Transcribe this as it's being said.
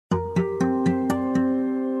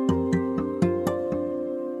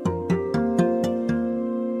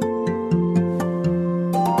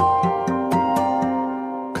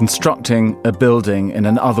Constructing a building in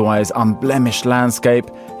an otherwise unblemished landscape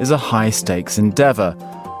is a high-stakes endeavour,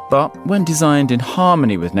 but when designed in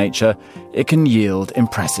harmony with nature, it can yield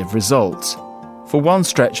impressive results. For one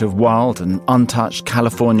stretch of wild and untouched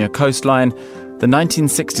California coastline, the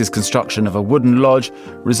 1960s construction of a wooden lodge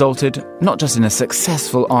resulted not just in a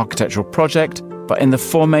successful architectural project, but in the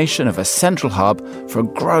formation of a central hub for a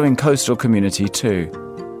growing coastal community too.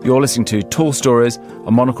 You're listening to Tall Stories, a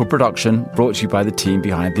Monocle production brought to you by the team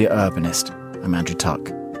behind The Urbanist. I'm Andrew Tuck.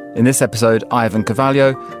 In this episode, Ivan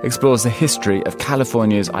Carvalho explores the history of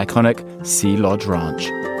California's iconic Sea Lodge Ranch.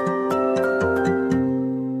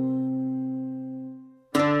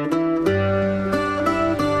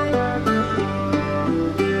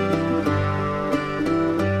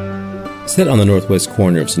 Set on the northwest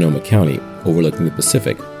corner of Sonoma County, overlooking the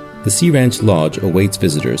Pacific, the Sea Ranch Lodge awaits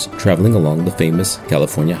visitors traveling along the famous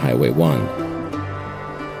California Highway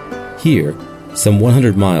 1. Here, some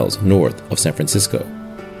 100 miles north of San Francisco,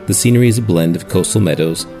 the scenery is a blend of coastal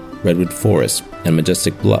meadows, redwood forests, and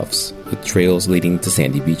majestic bluffs with trails leading to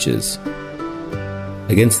sandy beaches.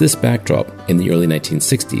 Against this backdrop, in the early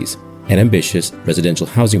 1960s, an ambitious residential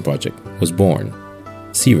housing project was born,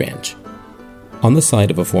 Sea Ranch. On the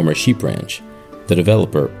site of a former sheep ranch, the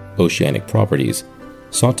developer, Oceanic Properties,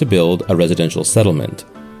 sought to build a residential settlement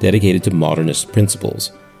dedicated to modernist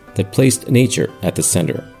principles that placed nature at the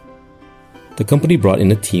center. The company brought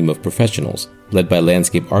in a team of professionals led by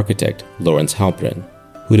landscape architect Lawrence Halprin,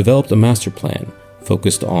 who developed a master plan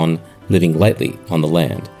focused on living lightly on the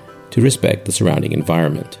land to respect the surrounding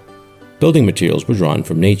environment. Building materials were drawn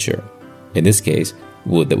from nature, in this case,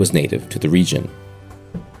 wood that was native to the region.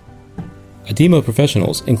 A team of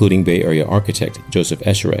professionals, including Bay Area architect Joseph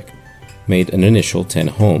Escherich, made an initial 10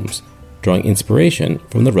 homes, drawing inspiration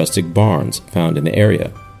from the rustic barns found in the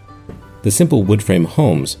area. The simple wood frame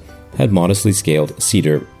homes had modestly scaled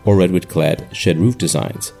cedar or redwood-clad shed roof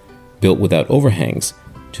designs, built without overhangs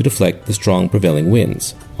to deflect the strong prevailing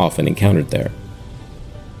winds often encountered there.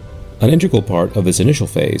 An integral part of this initial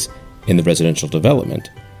phase in the residential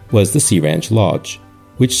development was the Sea Ranch Lodge,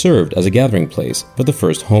 which served as a gathering place for the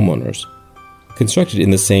first homeowners. Constructed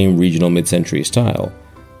in the same regional mid-century style,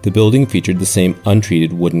 the building featured the same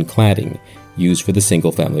untreated wooden cladding used for the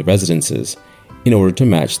single-family residences in order to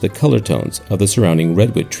match the color tones of the surrounding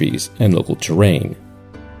redwood trees and local terrain.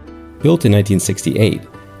 Built in 1968,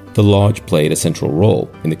 the lodge played a central role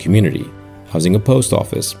in the community, housing a post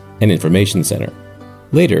office and information center.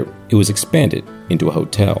 Later, it was expanded into a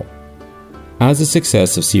hotel. As the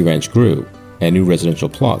success of Sea Ranch grew and new residential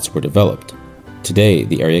plots were developed, today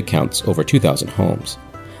the area counts over 2,000 homes.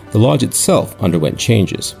 The lodge itself underwent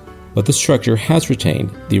changes, but the structure has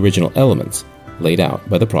retained the original elements laid out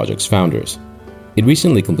by the project's founders. It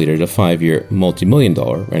recently completed a 5-year,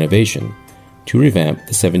 multi-million-dollar renovation to revamp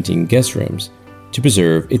the 17 guest rooms to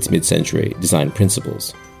preserve its mid-century design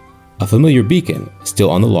principles. A familiar beacon still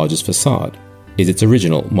on the lodge's facade is its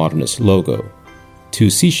original modernist logo, 2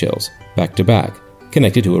 seashells back-to-back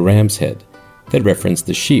connected to a ram's head that reference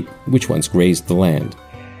the sheep which once grazed the land.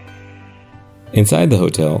 Inside the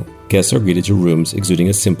hotel, guests are greeted to rooms exuding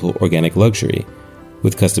a simple organic luxury,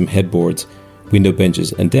 with custom headboards, window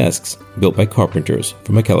benches, and desks built by carpenters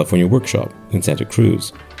from a California workshop in Santa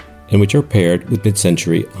Cruz, and which are paired with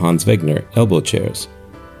mid-century Hans Wegner elbow chairs.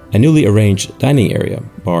 A newly arranged dining area,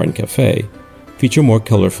 bar and cafe, feature more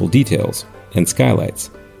colorful details and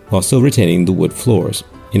skylights, while still retaining the wood floors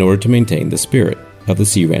in order to maintain the spirit of the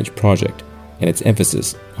Sea Ranch project and its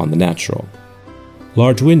emphasis on the natural.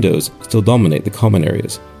 Large windows still dominate the common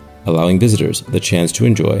areas, allowing visitors the chance to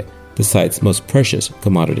enjoy the site's most precious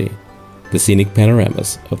commodity, the scenic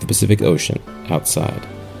panoramas of the Pacific Ocean outside.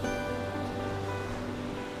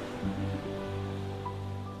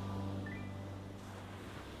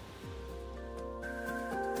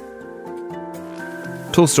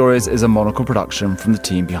 Tall Stories is a Monocle production from the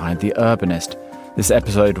team behind The Urbanist. This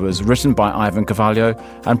episode was written by Ivan Carvalho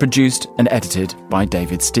and produced and edited by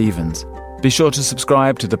David Stevens. Be sure to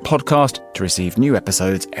subscribe to the podcast to receive new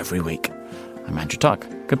episodes every week. I'm Andrew Tuck.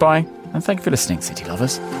 Goodbye, and thank you for listening, City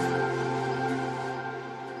Lovers.